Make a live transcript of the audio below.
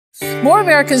More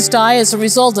Americans die as a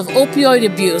result of opioid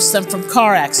abuse than from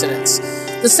car accidents.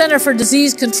 The Center for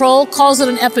Disease Control calls it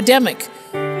an epidemic.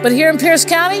 But here in Pierce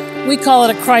County, we call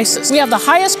it a crisis. We have the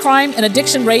highest crime and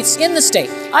addiction rates in the state.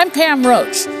 I'm Pam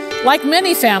Roach. Like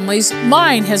many families,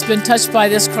 mine has been touched by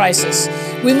this crisis.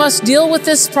 We must deal with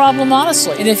this problem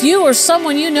honestly. And if you or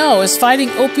someone you know is fighting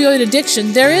opioid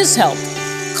addiction, there is help.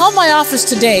 Call my office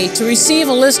today to receive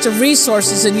a list of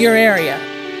resources in your area.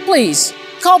 Please,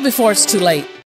 call before it's too late.